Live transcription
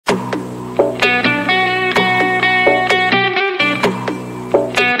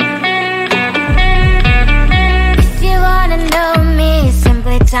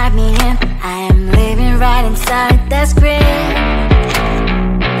last grip.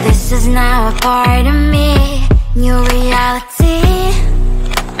 This is now a part of me, new reality.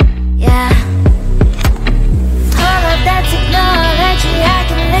 Yeah. All of that technology I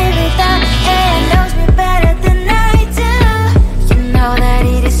can live without. It knows me better than I do. You know that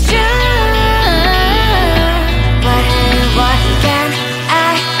it is true. But hey, what can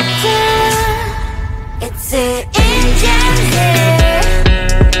I do? It's the engines here,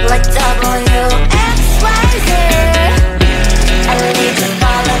 like WXYZ. I need to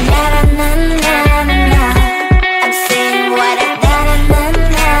follow na na na na na na. I'm saying what I na na na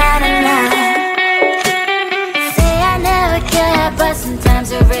na na na. Say I never care, but sometimes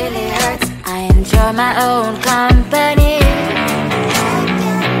it really hurts. I enjoy my own company.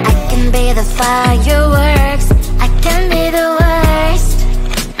 I can be the fireworks, I can be the worst.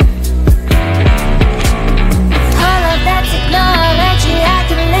 All of that technology I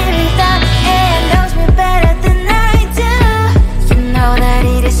can live without. It knows me better than I do. You know that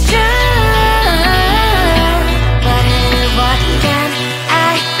it is true. But hey, what can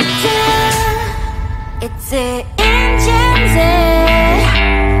I do? It's the engines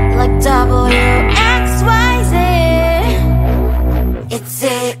like WXYZ. It's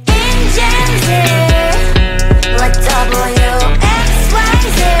the engines like WXYZ.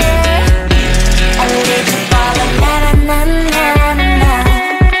 I need to follow na na na na na na.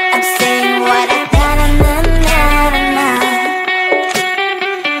 I'm saying what I na na na na na na.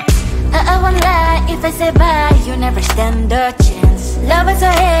 I won't lie if I say bye, you never stand a chance. Love is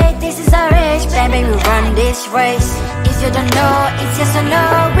or hate, this is our age. Baby, we run this race. If you don't know, it's yes or no.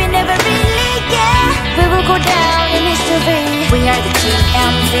 We never really get. We will go down in history. We are the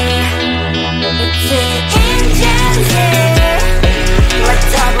GMZ. It's the engines like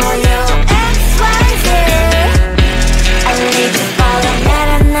WXYZ. I need to follow na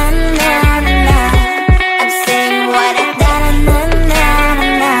na na na na na. I'm saying what I na na na na na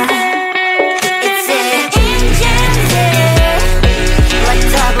na. It's the engines like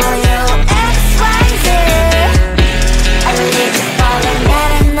WXYZ. I need to follow na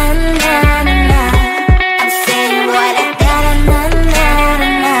na na na na na. I'm saying what I na na na na na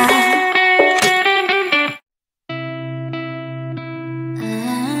na.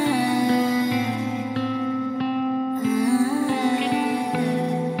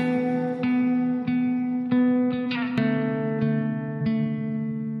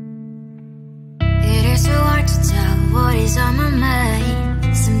 It is so hard to tell what is on my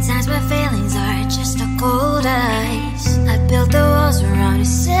mind. Sometimes my feelings are just a cold ice. I built the walls around you,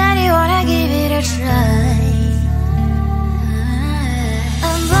 said you wanna give it a try.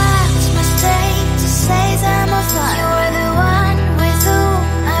 Unlocked my state to say I'm a fly. You are the one with whom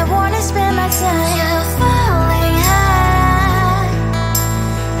I wanna spend my time. You're falling high.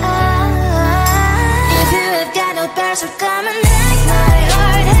 If you have got no bears, so come and hack my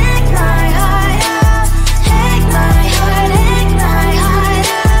heart, hack my heart up. Hack my heart, hack my heart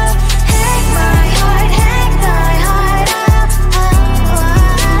up. Hack my heart, hack my heart up.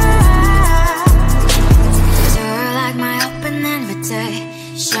 You're like my open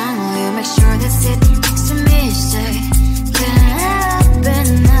invitation. Will you make sure that sitting next to me is safe? Can I open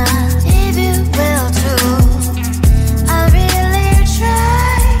up if you will too? I'll really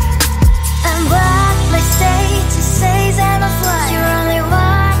try. And what my state to say I'm a fly. You're only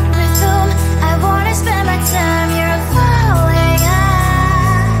one with whom I wanna spend my time. You're falling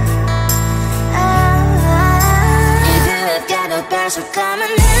high. If you have got no bears, so come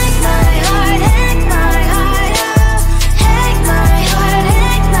and hack my heart, hack my heart up. Hack my heart,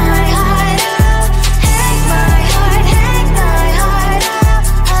 hack my heart up. Hack my heart, hack my heart up.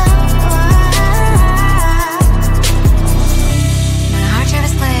 My heart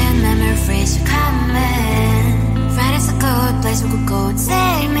travels playing memories are coming. Right as a good place we could go and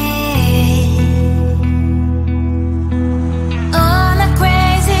take me. On a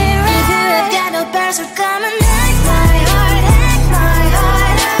crazy ride. If you have got no bears, so come and hack my heart, hack my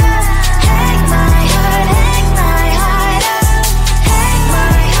heart up. Hack my heart, hack my heart up. Hack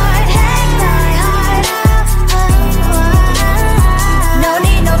my heart, hack my heart up. No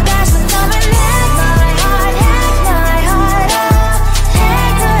need no bears, so come and hack my heart, hack my heart up.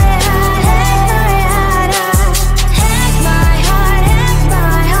 Hack my heart, hack my heart up. Hack my heart, hack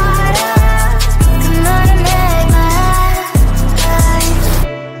my heart up. Come on and hack my heart.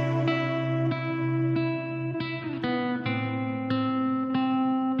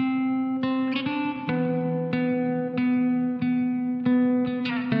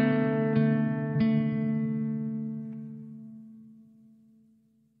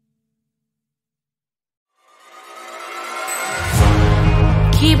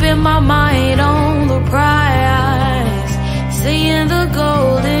 Keeping my mind on the prize. the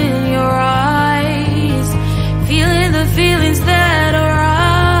gold in your eyes, feeling the feelings that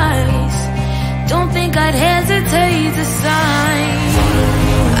arise. Don't think I'd hesitate to sign.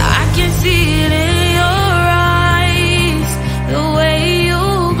 I can see it in your eyes, the way you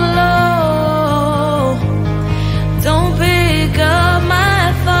glow. Don't pick up my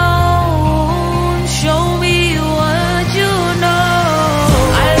phone, show me what you know.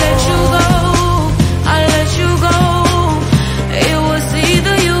 I let you go, I let you go. It was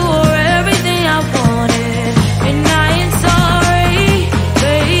either you or everything I wanted, and I ain't sorry,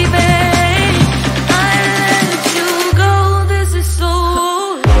 baby. I let you go, this is so.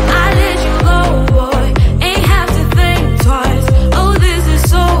 I let you go, boy, ain't have to think twice. Oh, this is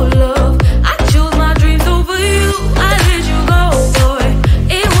so love. I chose my dreams over you. I let you go, boy,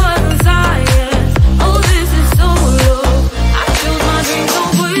 it wasn't science. Oh, this is so love. I chose my dreams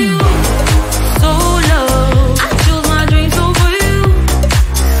over you. So love. I chose my dreams over you.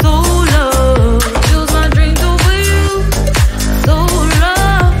 So love. Chose my dreams over you. So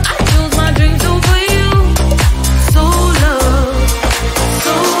love. I chose my dreams over you. So love.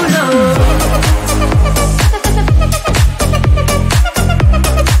 So love.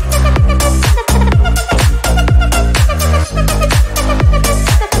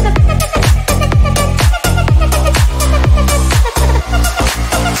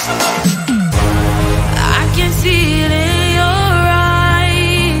 I can see it in your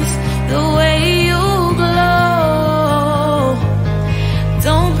eyes, the way you glow.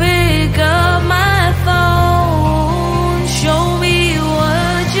 Don't pick up my phone, show me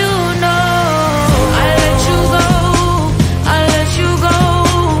what you know. I let you go, I let you go.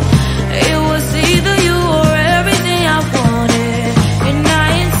 It was either you or everything I wanted, and I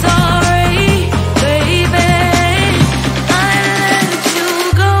ain't sorry, baby. I let you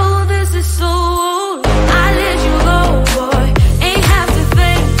go, this is so. I let you go, boy, ain't have to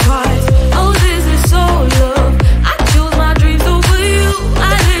think twice. Oh, this is so love. I chose my dreams over you.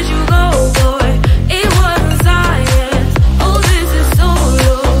 I let you go, boy, it wasn't science. Oh, this is so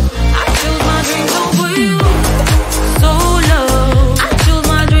love. I chose my dreams over you. So love. I chose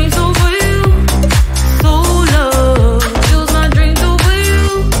my dreams over you. So love. Chose my dreams over you.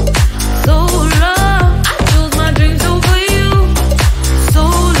 So love. I chose my dreams over you. So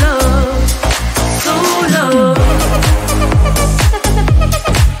love. So love.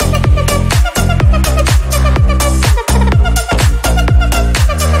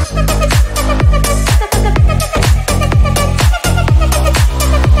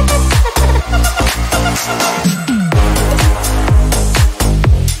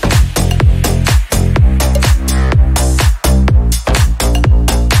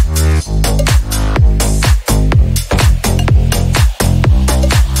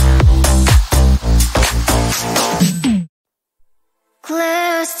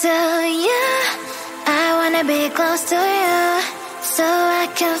 Close to you, I wanna be close to you, so I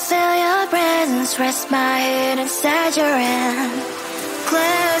can feel your presence, rest my head inside your hand.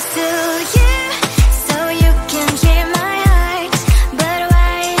 Close to you, so you can hear my heart. But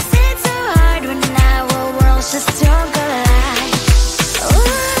why is it so hard when our worlds just don't collide?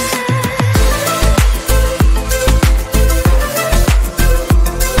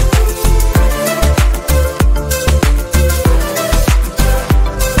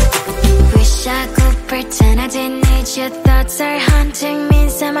 Wish I could pretend I didn't need your thoughts are haunting me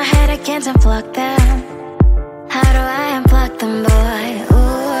inside my head, I can't unplug them. How do I unplug them, boy?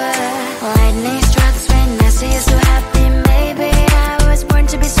 Ooh, lightning strikes when I see you so happy. Maybe I was born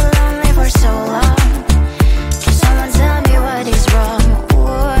to be so lonely for so long. Can someone tell me what is wrong? Ooh,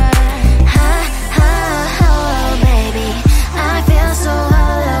 oh, baby, I feel so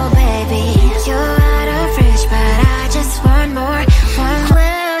hollow, baby. You're out of reach, but I just want more, one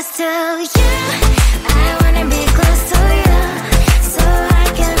close to you. I wanna be close to you, so I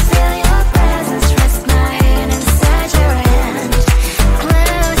can feel your presence, rest my head inside your hand.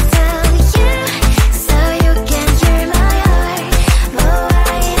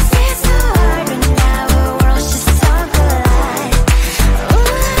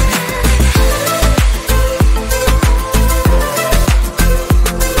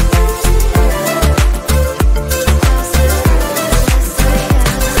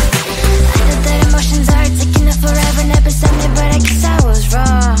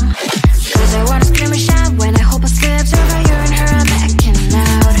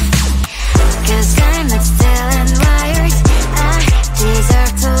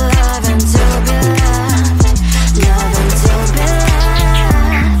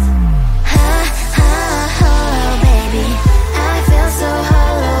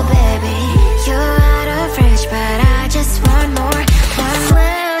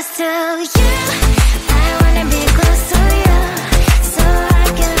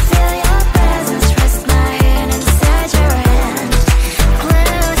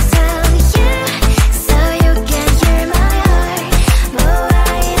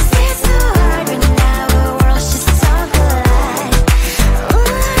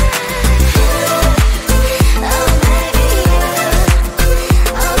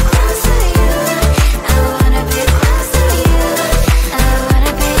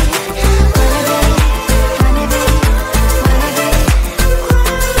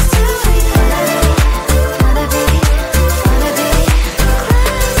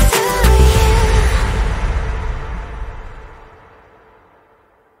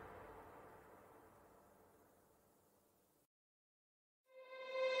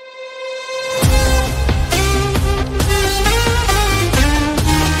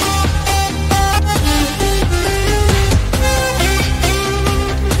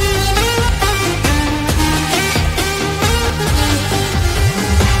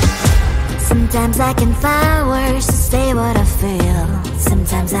 Sometimes I can find words to say what I feel.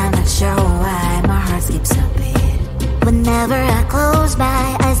 Sometimes I'm not sure why my heart skips a beat. Whenever I close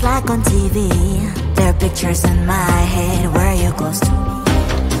my eyes like on TV, there are pictures in my head where you're close to me.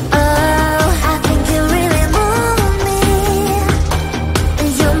 Oh, I think you really move me.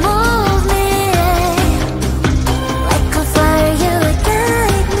 You move me like a fire, you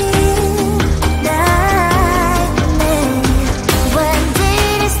ignite me, ignite me. When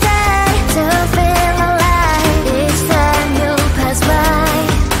did it start to feel alive? Each time you pass by,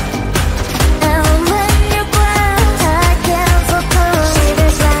 and when you close, I can't focus.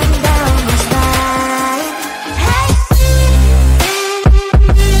 Shivers run down my spine. Hey.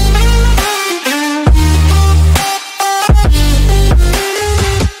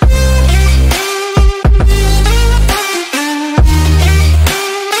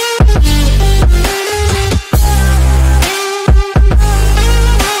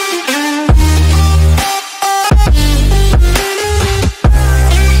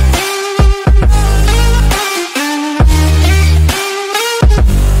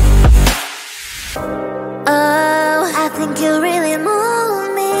 Oh, I think you really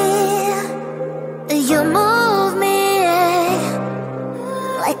move me. You move me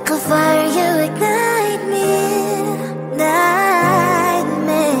like a fire, you ignite me, ignite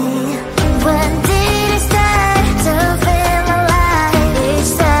me. When did it start to feel alive?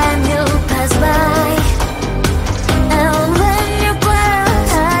 Each time you pass by, and when you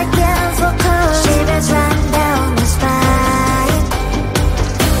close, I can't focus. Shivers run down my spine.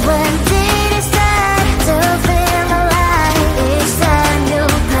 When did it start to feel alive? Each time you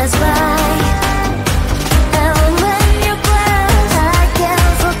pass by, and when you close, I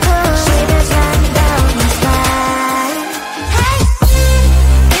can't focus. Shivers run down my spine. Hey.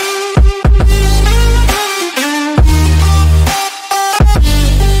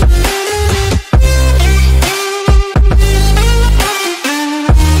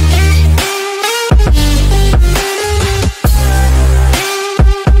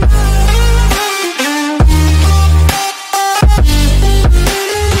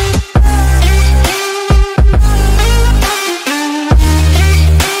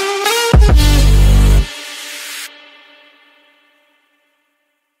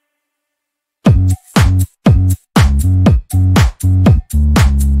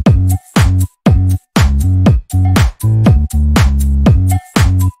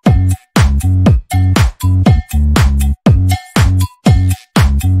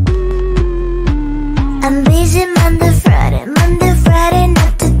 I'm busy Monday, Friday,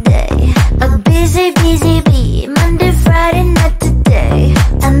 not today. A busy, busy bee, Monday, Friday, not today.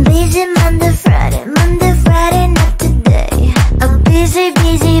 I'm busy Monday, Friday, not today. A busy,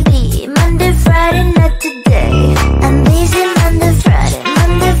 busy bee, Monday, Friday, not today. I'm busy Monday,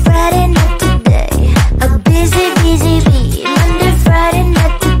 Friday, not today. A busy, busy bee, Monday, Friday,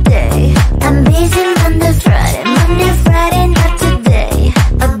 not today. I'm busy Monday, Friday, not today.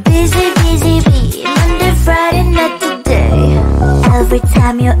 A busy, busy bee, Monday, Friday, not today. Every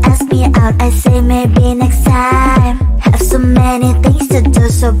time you ask me out, I say maybe next time. Have so many things to do,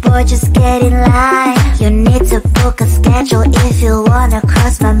 so boy, just get in line. You need to book a schedule if you wanna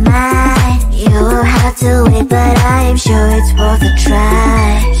cross my mind. You will have to wait, but I am sure it's worth a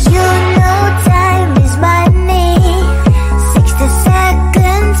try. You know time is money. 60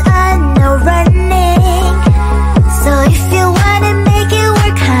 seconds on no running. So if you wanna make it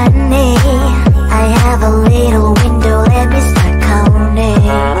work, honey, I have a little window, let me start counting.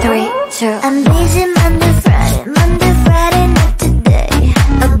 3, 2, I'm busy Monday, Friday, not today.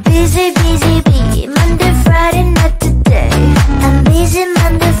 A busy, busy bee, Monday, Friday, not today. I'm busy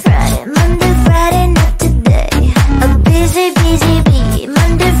Monday, Friday, not today. A busy, busy bee,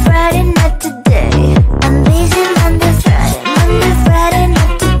 Monday, Friday, not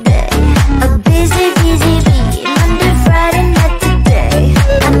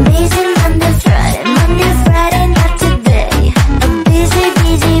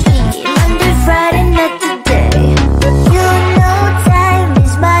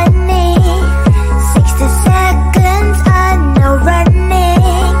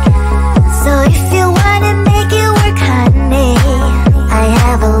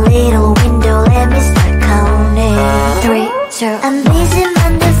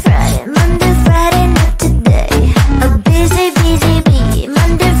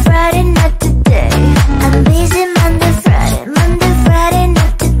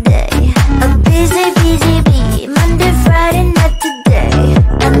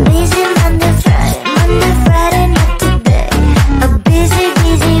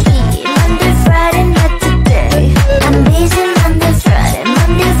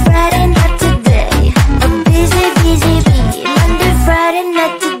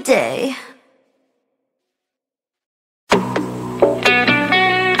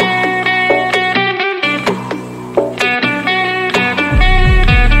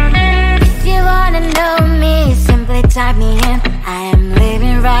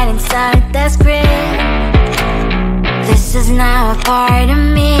is now a part of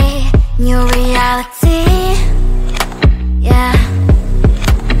me. New reality, yeah.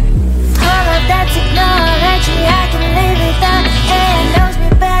 All of that technology I can live without. AI knows me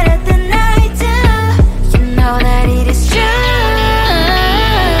better than I do. You know that it is true.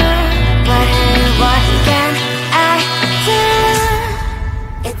 But hey, what can I do?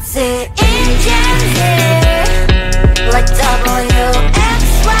 It's the engines here, like WXYZ.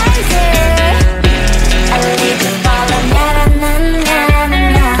 I leave to follow, na na na na na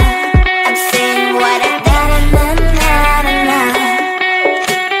na. I'm saying what I na na na na na.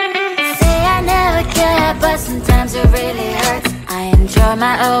 Say I never care, but sometimes it really hurts. I enjoy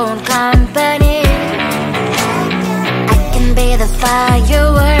my own company. I can be the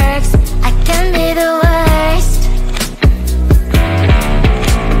fireworks, I can be the worst.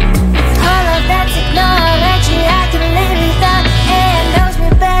 All of that technology I can live without. AI knows me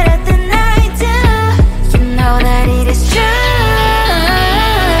better than I do. You know that it is true.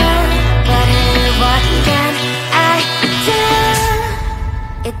 But hey, what can I do?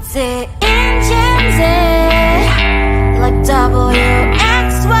 It's the engines, like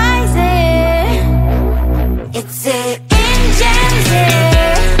WXYZ. It's the engines,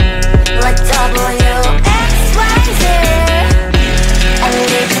 like WXYZ. I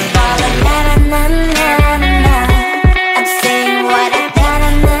live to follow, na na na na na na. I'm saying what I na na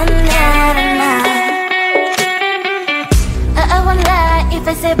na na na. I won't lie if I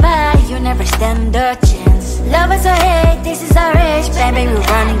say bye, you never stand a chance. Love us or hate, this is our age, baby, we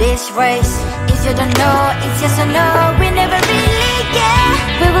run this race. If you don't know, it's yes or no, we never really care.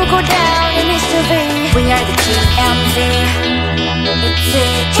 We will go down in history, we are the TMZ. It's the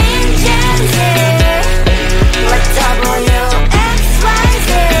engines, like WXYZ.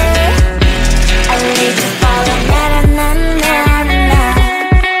 I need to follow, na na na na na na.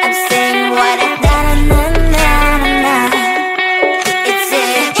 I'm saying what I na na na na na. It's the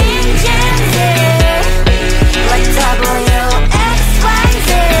engines, like WXYZ.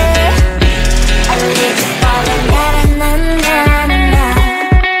 I need to follow, na na na na na.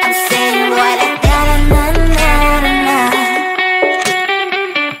 I'm saying what I na na na na na.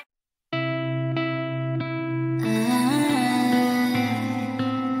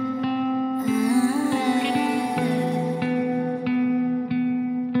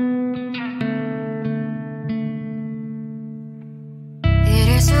 It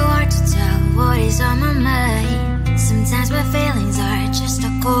is so hard to tell what is on my mind. Sometimes my feelings are just a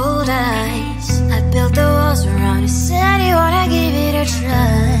cold ice. I built the walls around you, said you wanna give it a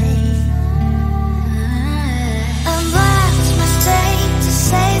try. I'm lost my state to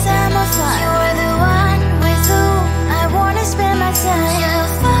say I'm a fly. You're the one with whom I wanna spend my time. You're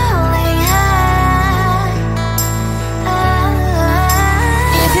falling high.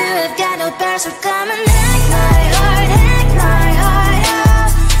 If you have got no passion, come and hack my heart, hack my heart out.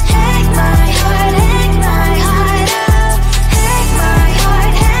 Hack my heart, hack my heart out. Hack my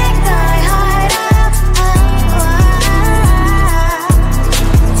heart, hack my heart out.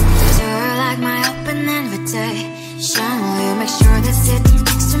 So like my open invitation, will you make sure that sitting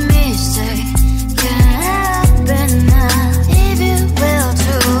next to me is safe? Can't open up if you will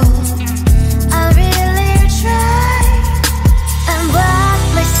too. I'll really try. And what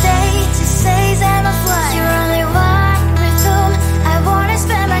my state to say I'm a fly. You're only one with whom I wanna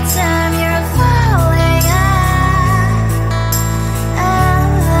spend my time. You're falling high.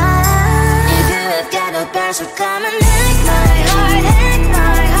 If you have got no passion, come and hack my heart, hack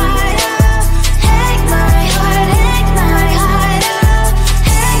my heart out. Hack my heart, hack my heart out.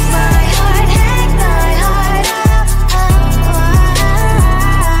 Hack my heart, hack my heart out.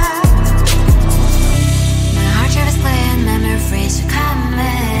 My heart drives clear and memories are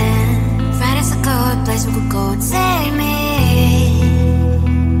coming. Friday's a good place we could go, take me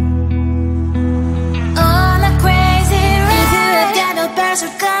on a crazy ride. If you have got no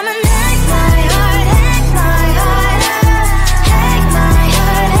passion, come and hack my heart, hack my heart out. Hack my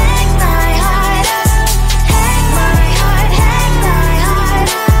heart, hack my heart out. Hack my heart, hack my heart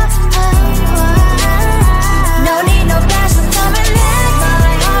out. No need no passion, come and hack my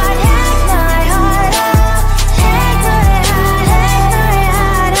heart, hack my heart out. Hack my heart, hack my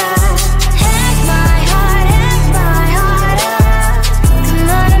heart out. Hack my heart, hack my heart out. Come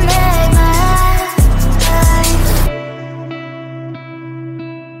on and make my heart.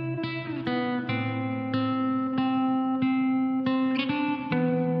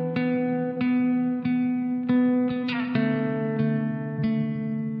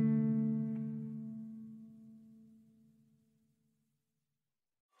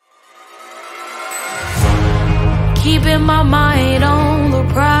 Keeping my mind on the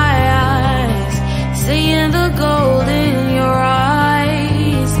prize, seeing the gold in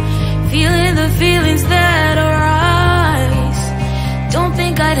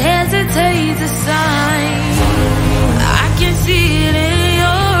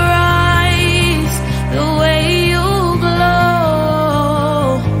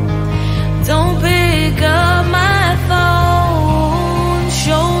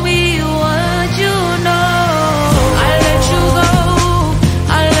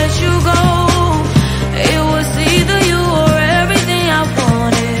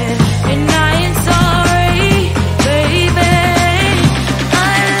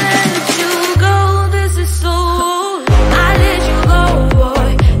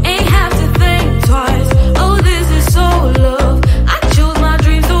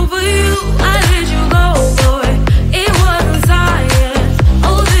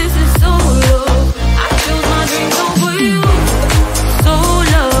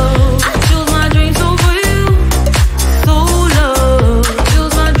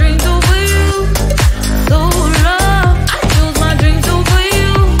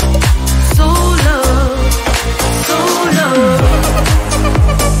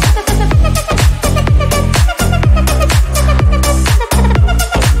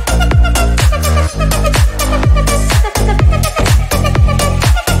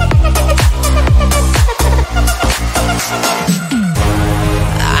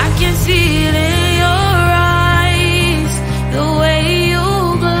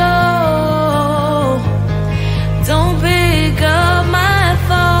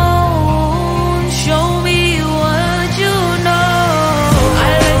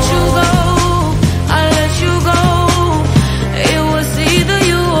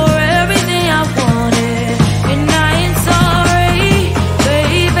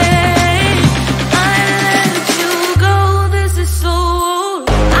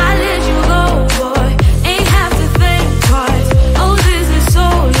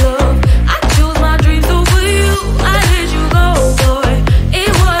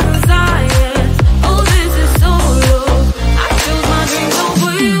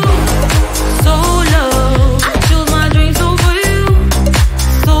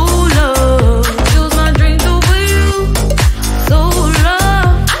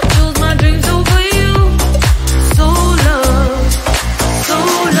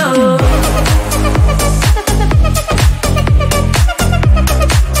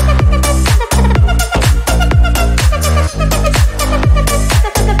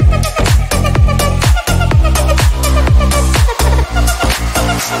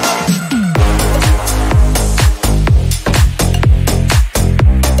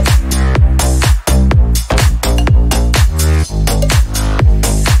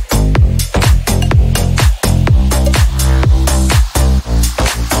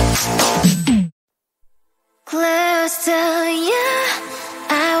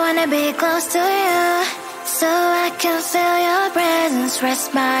wanna be close to you, so I can feel your presence.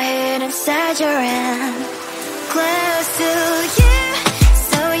 Rest my head inside your hand. Close to you,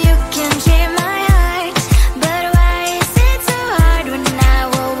 so you can hear my heart. But why is it so hard when our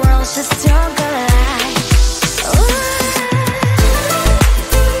worlds just don't collide?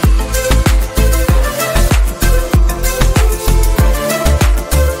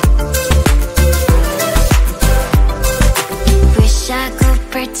 Wish I could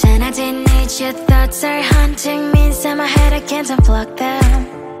pretend I didn't need your thoughts are haunting me inside my head. I can't unplug them.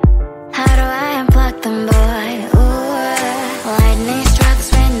 How do I unplug them, boy? Ooh, lightning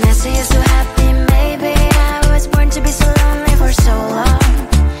strikes when I see you so happy. Maybe I was born to be so lonely for so long.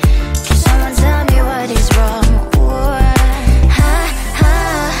 Can someone tell me what is wrong? Ooh,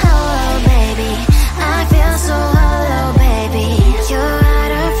 oh, baby, I feel so hollow, baby. You're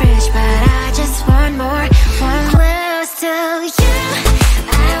out of reach, but I just want more, one close to you.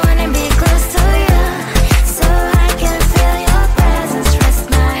 I wanna be close to you, so I can feel your presence. Rest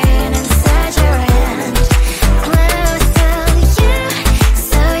my head inside your hand. Close to you,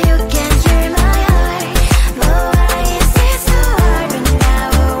 so you can hear my heart. But why is it so hard when our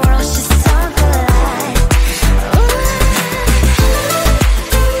worlds just don't collide?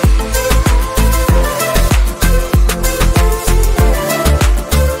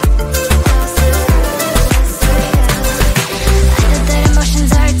 I know that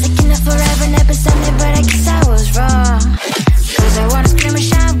emotions are taking up forever, never send me, but I guess I was wrong. Cause I wanna scream and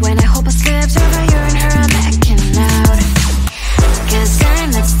shout when I hope I slip over you and her, I'm acting out. Cause I'm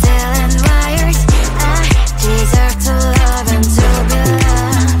not still in wires. I deserve to love and to be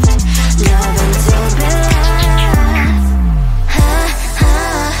loved. Love and to be loved.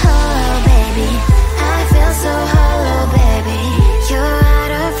 Oh, baby, I feel so hollow, baby. You're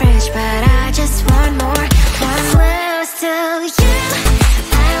out of reach, but I just want more, one close to you.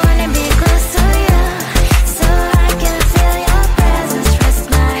 I wanna be close to you, so I can feel your presence. Rest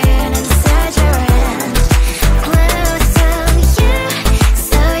my head inside your hand. Close to you,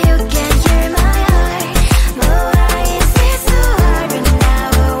 so you can hear my heart. But why is it so hard when our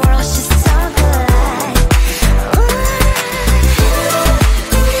worlds just don't collide?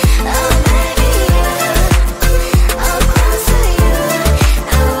 Oh, baby, oh, close to you.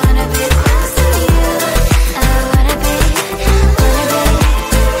 I wanna be close to you. I wanna be close to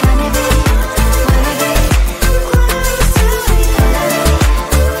you.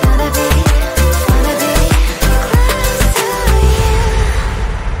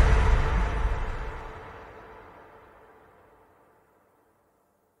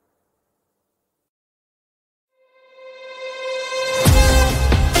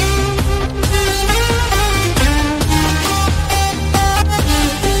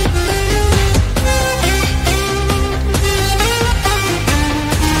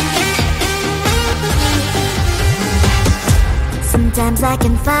 Sometimes I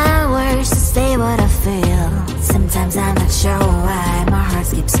can find words to say what I feel. Sometimes I'm not sure why my heart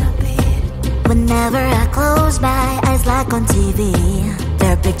skips a beat. Whenever I close my eyes like on TV,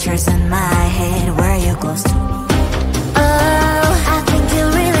 there are pictures in my head where you're close to me. Oh, I think you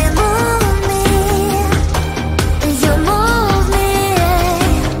really move me. You move me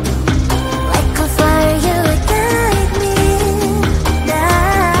like a fire, you ignite me,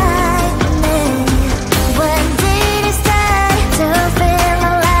 ignite me. When did it start to feel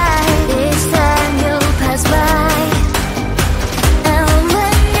alive? Each time you pass by, and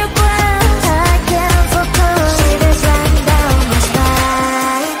when you cry, I can't focus. Shivers run down my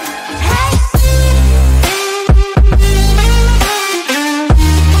spine. Hey.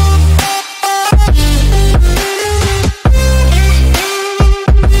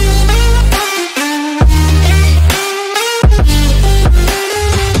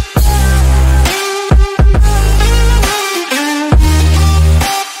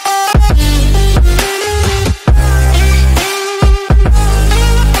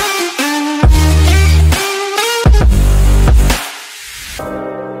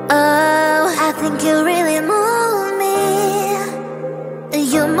 Oh, I think you really move me.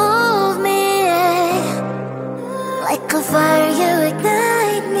 You move me like a fire, you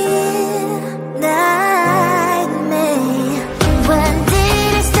ignite me, ignite me. When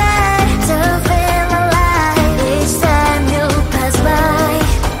did it start to feel alive? Each time you pass by,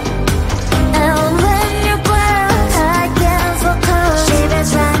 and when you cry, I can't focus.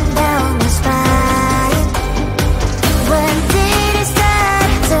 Shivers run down my spine. When did it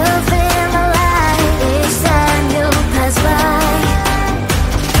start to feel alive? Each time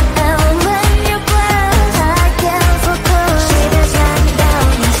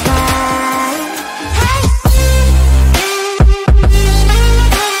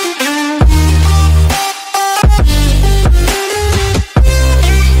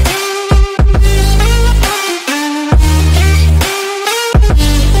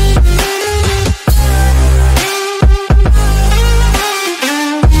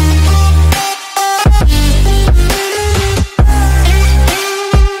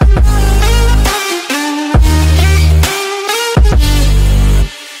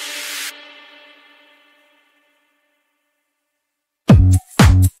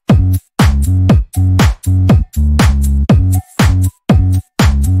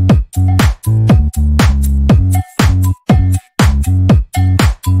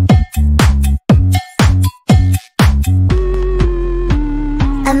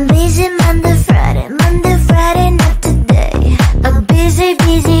I'm busy Monday, Friday, not today. A busy,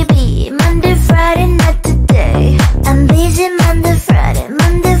 busy bee, Monday, Friday, not today. I'm busy Monday, Friday,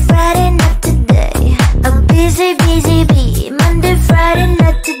 not today. A busy, busy bee, Monday, Friday,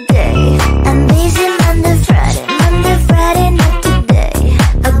 not today. I'm busy Monday, Friday, not today.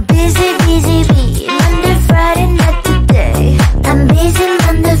 A busy, busy bee, Monday, Friday, not today. I'm busy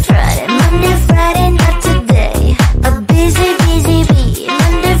Monday, Friday, not today. A busy, busy bee,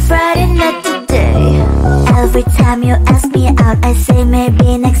 Monday, Friday, not today. Every time you ask me out, I say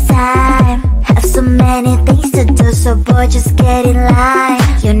maybe next time. Have so many things to do, so boy, just get in line.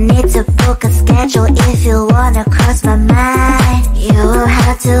 You need to book a schedule if you wanna cross my mind. You will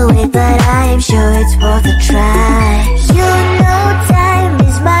have to wait, but I am sure it's worth a try. You know time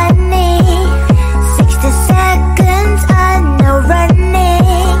is money. 60 seconds on no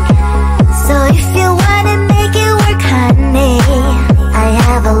running. So if you wanna make it work, honey, I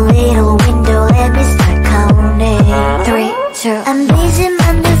have a little window, let me start counting. 3, 2, I'm busy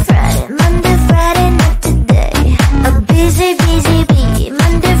Monday, Friday, not today. A busy, busy bee,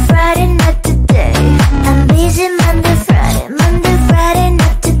 Monday, Friday, not today. I'm busy Monday, Friday,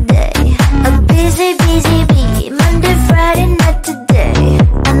 not today. A busy, busy bee, Monday, Friday, not today.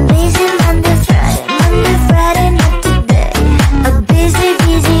 I'm busy Monday, Friday, not today. A busy,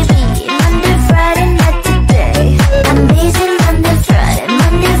 busy bee, Monday, Friday, not today. I'm busy Monday,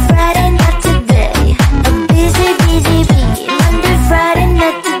 Friday, not today. A busy, busy bee, Monday, Friday,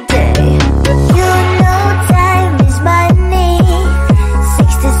 not today. You know time is money.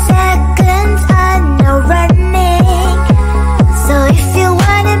 60 seconds on no running. So if you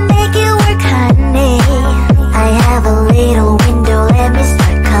wanna make it work, honey, I have a little window, let me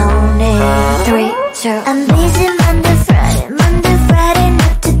start counting. 3, 2, I'm busy Monday, Friday,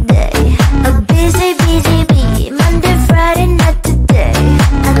 not today. A busy, busy bee, Monday, Friday, not today.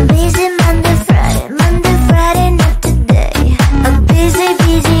 I'm busy Monday, Friday, not today. A busy,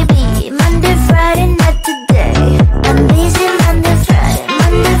 busy bee, Monday, Friday, not today. I'm busy Monday,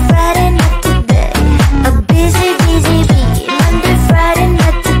 Friday, not today. A busy, busy bee, Monday, Friday,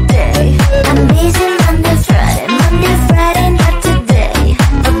 not today. I'm busy Monday, Friday, not today.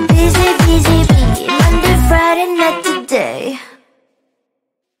 A busy, busy bee, Monday, Friday, not today.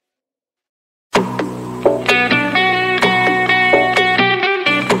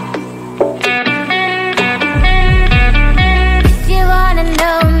 If you wanna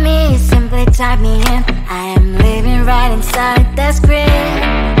know me, simply type me in. I am living right inside the screen.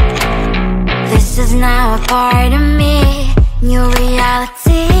 This is now a part of me, new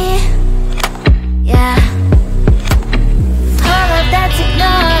reality. Yeah. All of that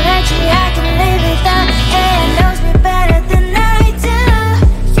technology I can live without. It knows me better than I do.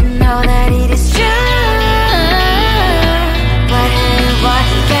 You know that it is true. But hey, what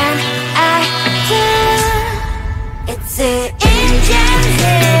can I do? It's the engines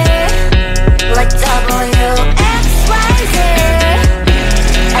here, like WXYZ.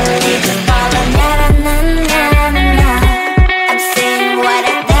 I need to follow, na na na na na na. I'm saying what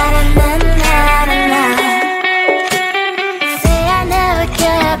I na na na na na. Say I never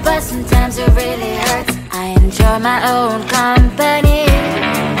care, but sometimes it really hurts. I enjoy my own company.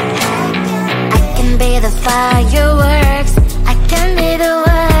 I can be the fireworks, I can be the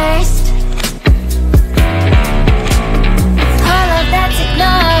worst. All of that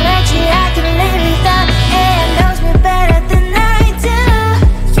technology I can live without. It knows me better than I do.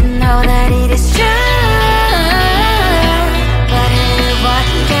 You know that it is true. But hey, what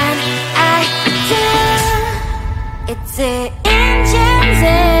can I do? It's the engines,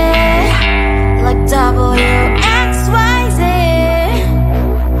 like WXYZ.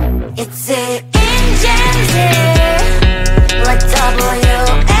 It's the engines, like WXYZ.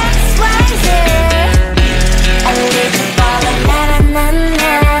 I need to follow, na na na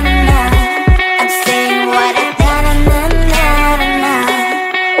na na na. I'm saying what I na na na na na na.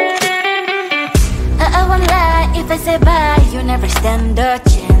 I won't lie if I say bye, you never stand a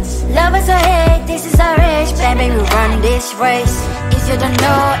chance. Love us or hate, this is our age, baby, we run this race. If you don't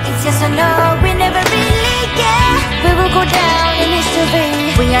know, it's yes or no, we never really care. We will go down in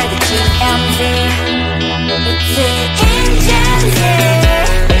history, we are the GMZ. It's the engines,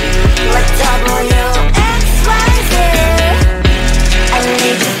 like WXYZ. I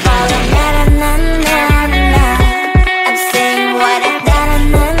need to follow, na na na na na. I'm saying what I na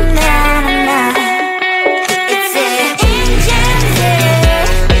na na na na. It's the engines,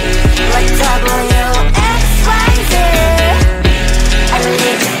 like WXYZ. I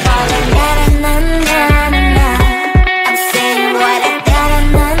need to follow, na na na na na. I'm saying what I na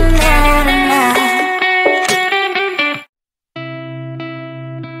na na na na.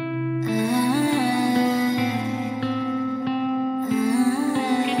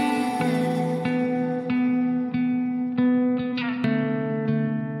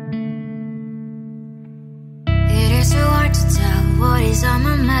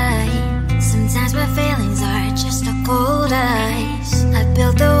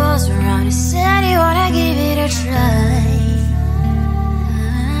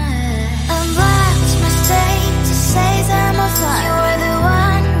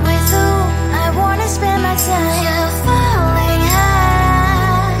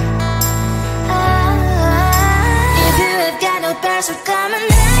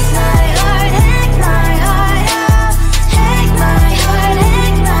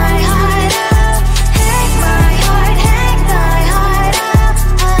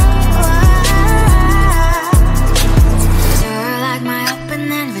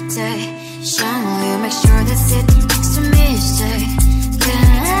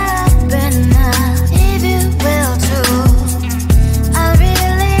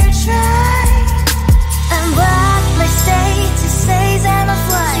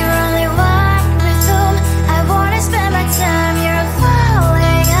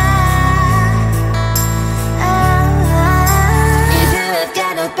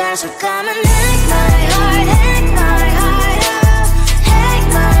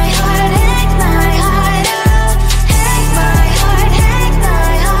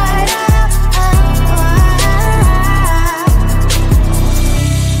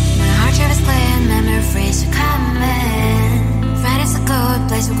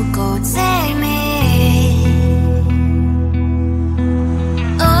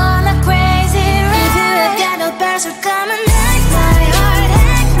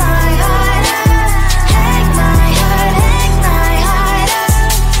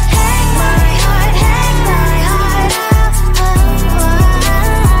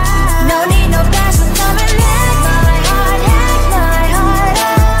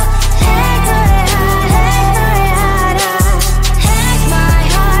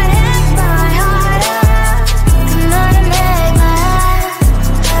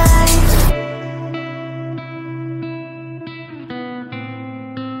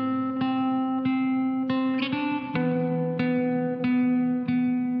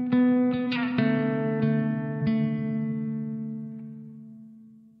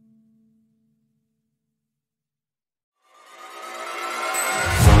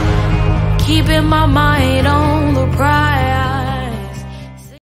 keeping my mind on